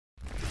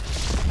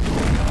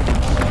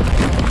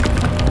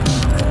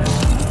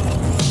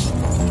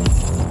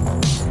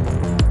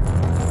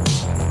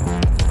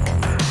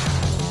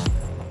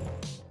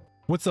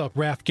What's up,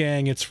 Raf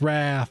gang? It's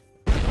Raf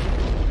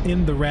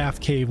in the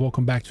Rafcave.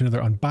 Welcome back to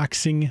another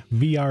unboxing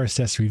VR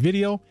accessory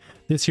video.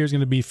 This here is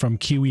going to be from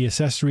KIWI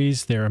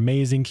Accessories. They're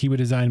amazing. KIWI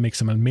Design makes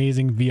some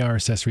amazing VR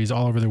accessories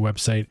all over their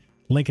website.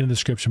 Link in the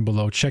description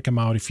below. Check them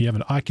out. If you have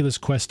an Oculus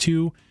Quest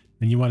 2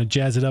 and you want to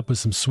jazz it up with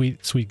some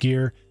sweet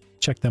gear,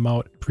 check them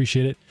out.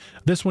 Appreciate it.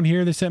 This one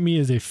here they sent me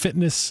is a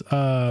fitness,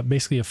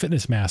 basically a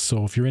fitness mask.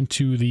 So if you're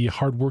into the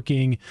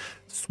hardworking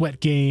sweat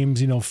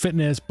games, you know,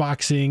 fitness,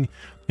 boxing,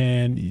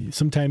 and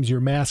sometimes your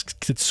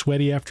mask gets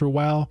sweaty after a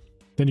while,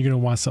 then you're going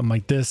to want something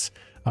like this.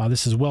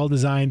 This is well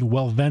designed,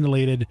 well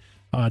ventilated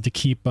to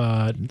keep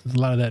a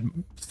lot of that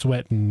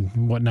sweat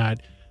and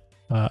whatnot.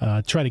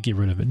 Try to get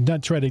rid of it.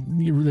 Not try to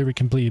get rid of it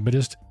completely, but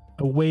just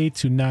a way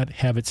to not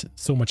have it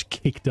so much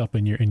caked up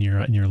in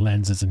your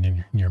lenses and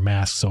in your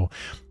mask. So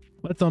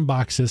let's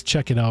unbox this,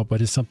 check it out. But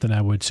it's something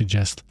I would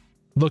suggest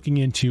looking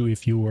into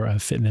if you were a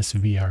fitness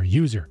VR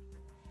user.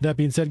 That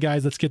being said,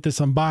 guys, let's get this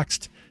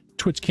unboxed.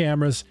 Twitch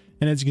cameras,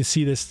 and as you can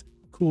see, this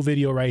cool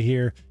video right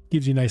here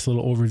gives you a nice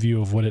little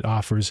overview of what it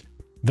offers.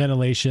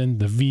 Ventilation,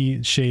 the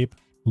V shape,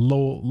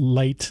 low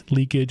light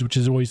leakage, which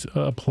is always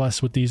a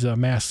plus with these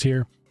masks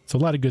here. So a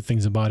lot of good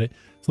things about it.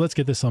 So let's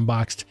get this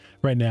unboxed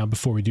right now.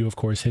 Before we do, of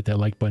course, hit that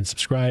like button,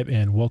 subscribe,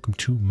 and welcome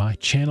to my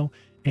channel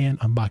and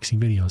unboxing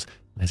videos.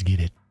 Let's get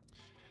it.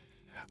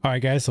 All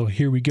right, guys, so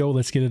here we go.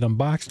 Let's get it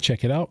unboxed.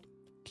 Check it out.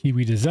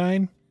 KIWI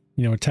Design.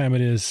 You know what time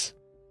it is?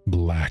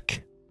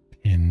 Black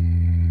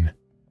pin.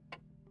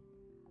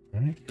 All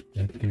right,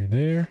 that through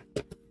there.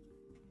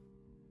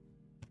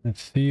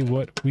 Let's see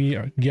what we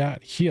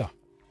got here.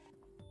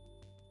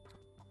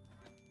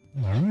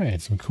 All right,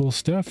 some cool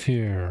stuff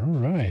here. All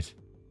right.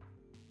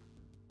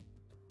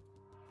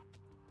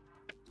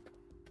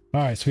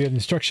 All right, so we have the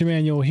instruction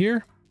manual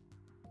here.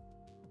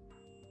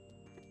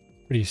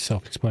 Pretty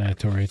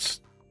self-explanatory. It's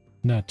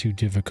not too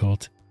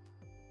difficult.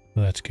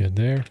 So that's good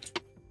there.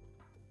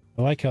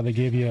 I like how they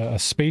gave you a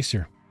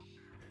spacer.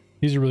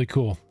 These are really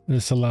cool.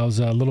 This allows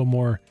a little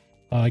more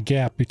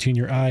gap between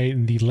your eye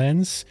and the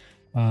lens.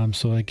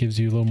 So that gives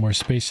you a little more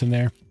space in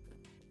there.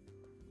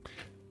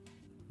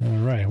 All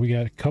right, we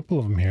got a couple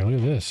of them here. Look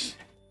at this.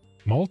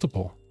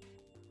 Multiple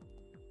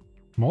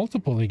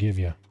they give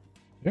you.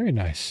 Very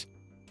nice.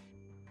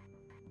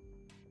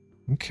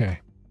 Okay.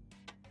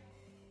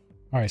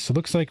 All right, so it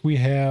looks like we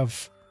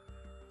have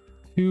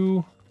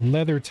 2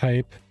 leather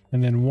type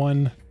and then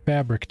 1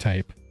 fabric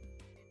type.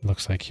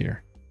 Looks like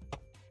here.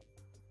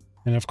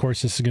 And of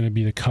course, this is going to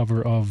be the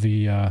cover of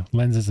the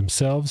lenses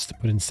themselves to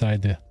put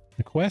inside the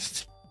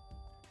Quest.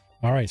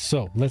 All right,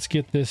 so let's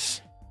get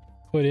this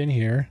put in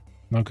here.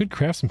 Now, good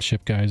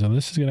craftsmanship, guys. Now,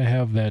 this is going to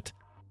have that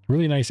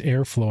really nice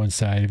airflow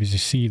inside. As you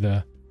see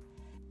the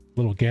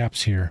little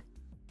gaps here.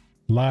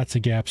 Lots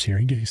of gaps here.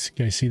 You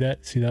guys see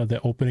that? See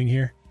that opening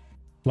here?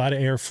 A lot of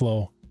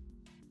airflow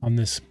on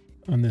this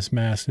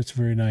mask. It's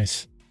very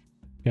nice.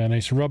 Got a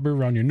nice rubber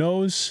around your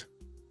nose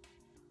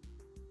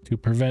to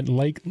prevent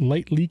light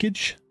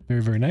leakage.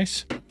 Very, very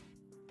nice.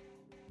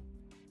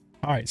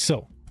 All right,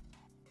 so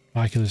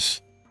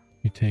Oculus,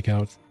 you take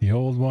out the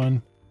old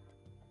one.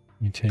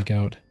 You take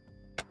out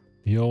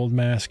the old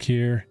mask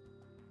here.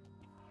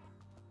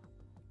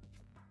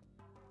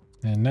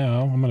 And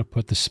now I'm going to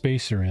put the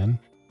spacer in.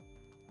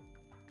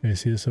 Okay,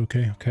 see this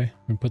okay? Okay.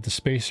 I'm going to put the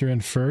spacer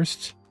in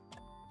first.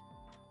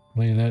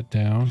 Lay that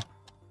down.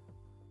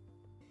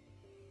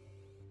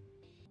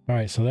 All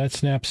right, so that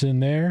snaps in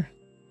there.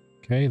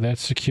 Okay,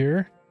 that's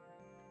secure.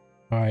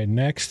 All right,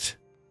 next.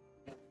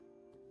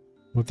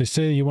 What they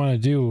say you want to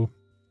do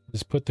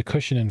is put the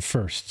cushion in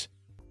first.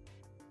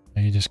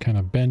 And you just kind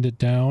of bend it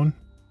down.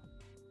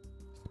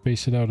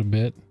 Space it out a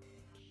bit.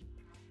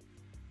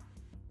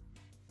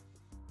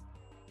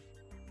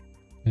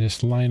 And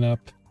just line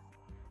up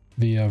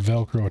the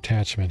Velcro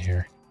attachment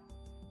here.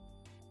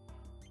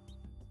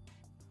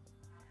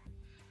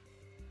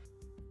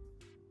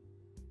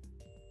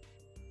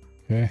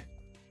 Okay.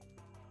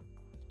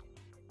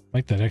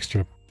 Like that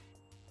extra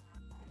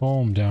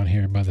foam down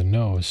here by the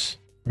nose.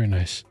 Very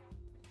nice.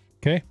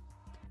 Okay.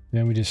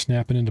 Then we just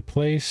snap it into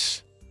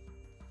place.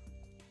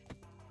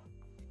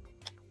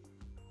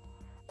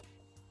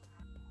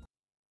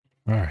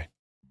 All right.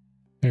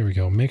 There we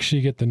go. Make sure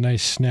you get the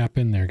nice snap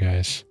in there,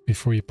 guys,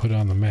 before you put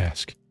on the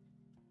mask.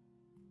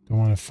 Don't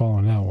want it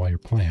falling out while you're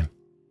playing.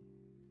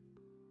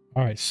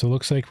 All right. So it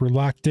looks like we're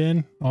locked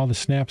in. All the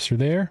snaps are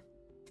there.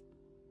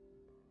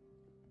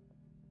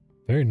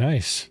 Very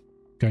nice.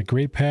 Got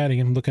great padding.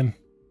 I'm looking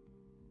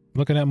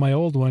at my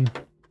old one,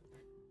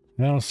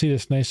 and I don't see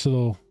this nice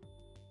little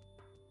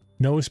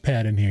nose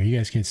pad in here. You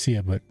guys can't see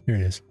it, but here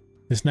it is.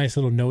 This nice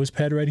little nose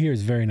pad right here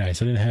is very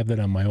nice. I didn't have that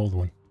on my old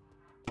one.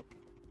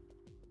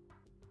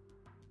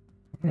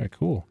 All right,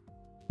 cool.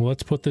 Well,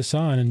 let's put this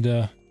on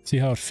and see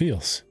how it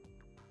feels.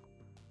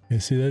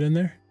 You see that in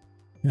there?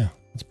 Yeah,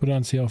 let's put it on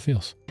and see how it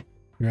feels.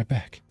 Be right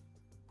back.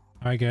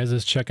 All right, guys,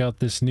 let's check out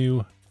this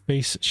new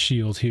face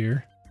shield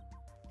here.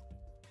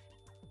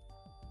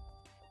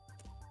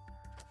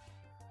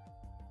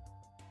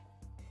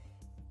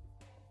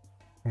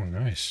 Oh,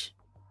 nice.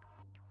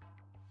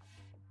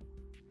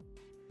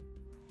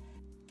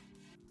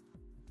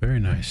 Very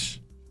nice.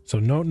 So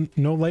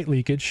no light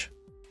leakage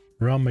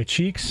around my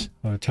cheeks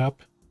on the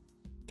top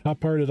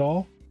part at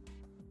all.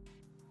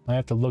 I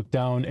have to look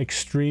down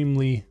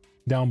extremely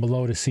down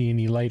below to see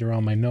any light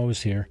around my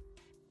nose here.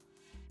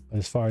 But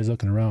as far as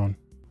looking around,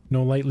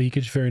 no light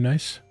leakage. Very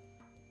nice.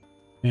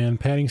 And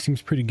padding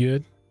seems pretty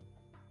good.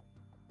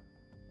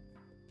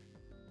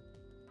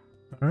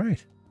 All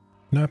right,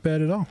 not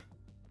bad at all.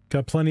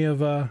 Got plenty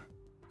of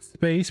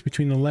space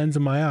between the lens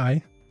and my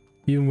eye,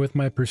 even with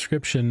my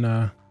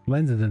prescription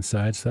lenses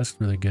inside, so that's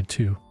really good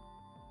too.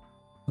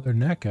 Other than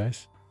that,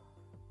 guys,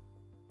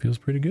 feels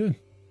pretty good.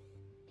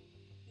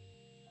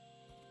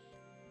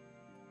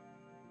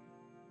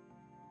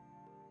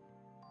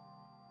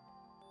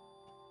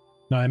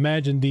 Now I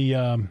imagine the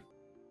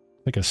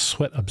like a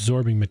sweat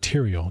absorbing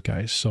material,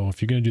 guys. So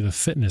if you're going to do the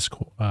fitness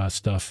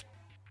stuff,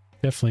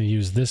 definitely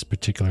use this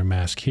particular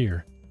mask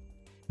here.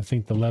 I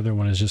think the leather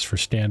one is just for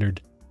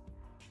standard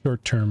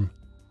short-term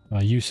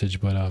usage,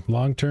 but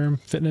long-term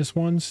fitness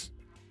ones,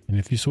 and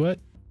if you sweat,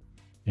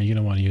 yeah, you're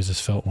going to want to use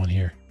this felt one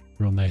here.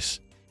 Real nice.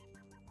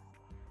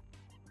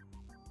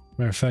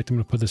 Matter of fact, I'm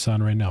going to put this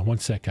on right now. One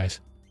sec, guys.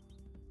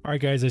 All right,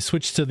 guys, I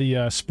switched to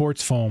the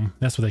sports foam.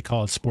 That's what they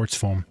call it, sports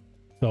foam.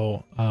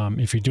 So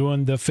if you're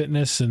doing the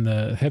fitness and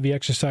the heavy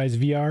exercise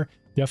VR,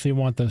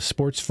 definitely want the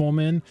sports foam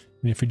in.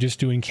 And if you're just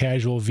doing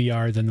casual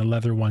VR, then the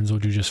leather ones will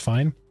do just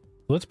fine.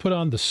 Let's put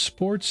on the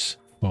sports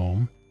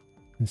foam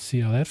and see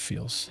how that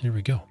feels. Here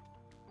we go.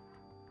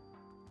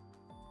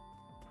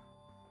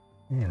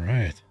 All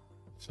right.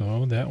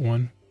 So that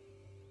one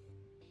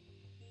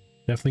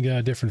definitely got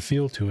a different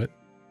feel to it.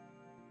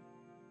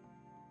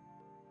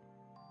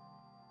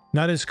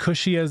 Not as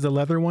cushy as the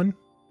leather one.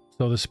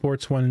 So the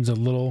sports one's a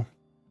little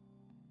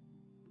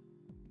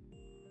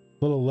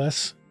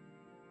less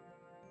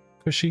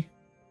cushy,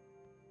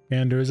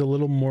 and there is a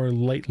little more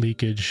light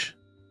leakage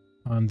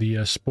on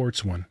the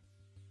sports one.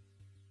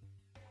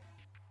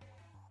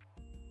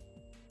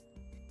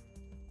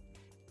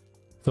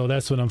 So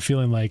that's what I'm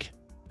feeling like.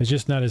 It's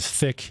just not as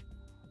thick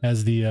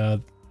as the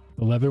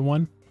leather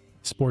one.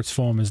 Sports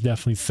foam is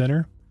definitely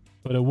thinner,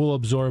 but it will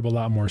absorb a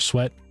lot more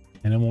sweat,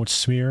 and it won't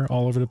smear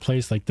all over the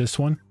place like this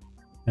one.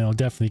 And it'll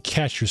definitely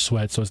catch your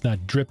sweat, so it's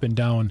not dripping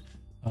down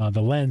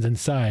the lens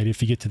inside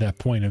if you get to that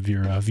point of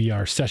your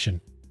VR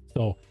session.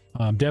 So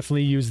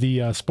definitely use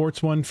the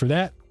sports one for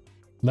that,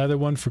 leather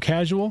one for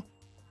casual,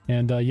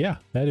 and yeah,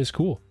 that is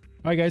cool.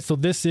 All right, guys, so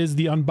this is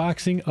the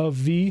unboxing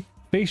of the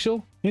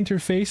facial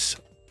interface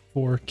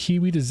for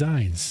KIWI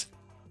Designs.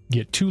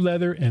 Get 2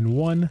 leather and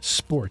 1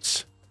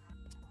 sports.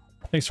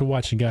 Thanks for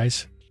watching,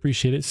 guys.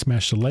 Appreciate it.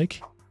 Smash the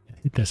like,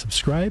 hit that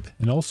subscribe,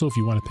 and also if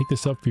you want to pick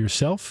this up for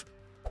yourself,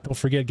 don't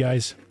forget,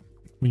 guys,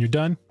 when you're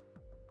done,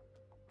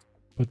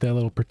 put that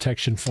little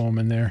protection foam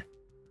in there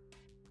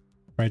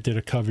right there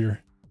to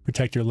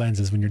protect your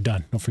lenses when you're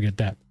done. Don't forget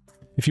that.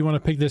 If you want to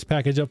pick this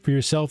package up for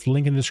yourself,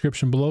 link in the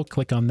description below.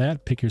 Click on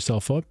that, pick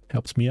yourself up.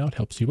 Helps me out,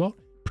 helps you out.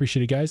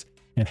 Appreciate it, guys,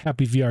 and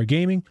happy VR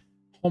gaming.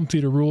 Home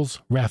theater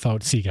rules. Raf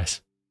out. See you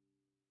guys.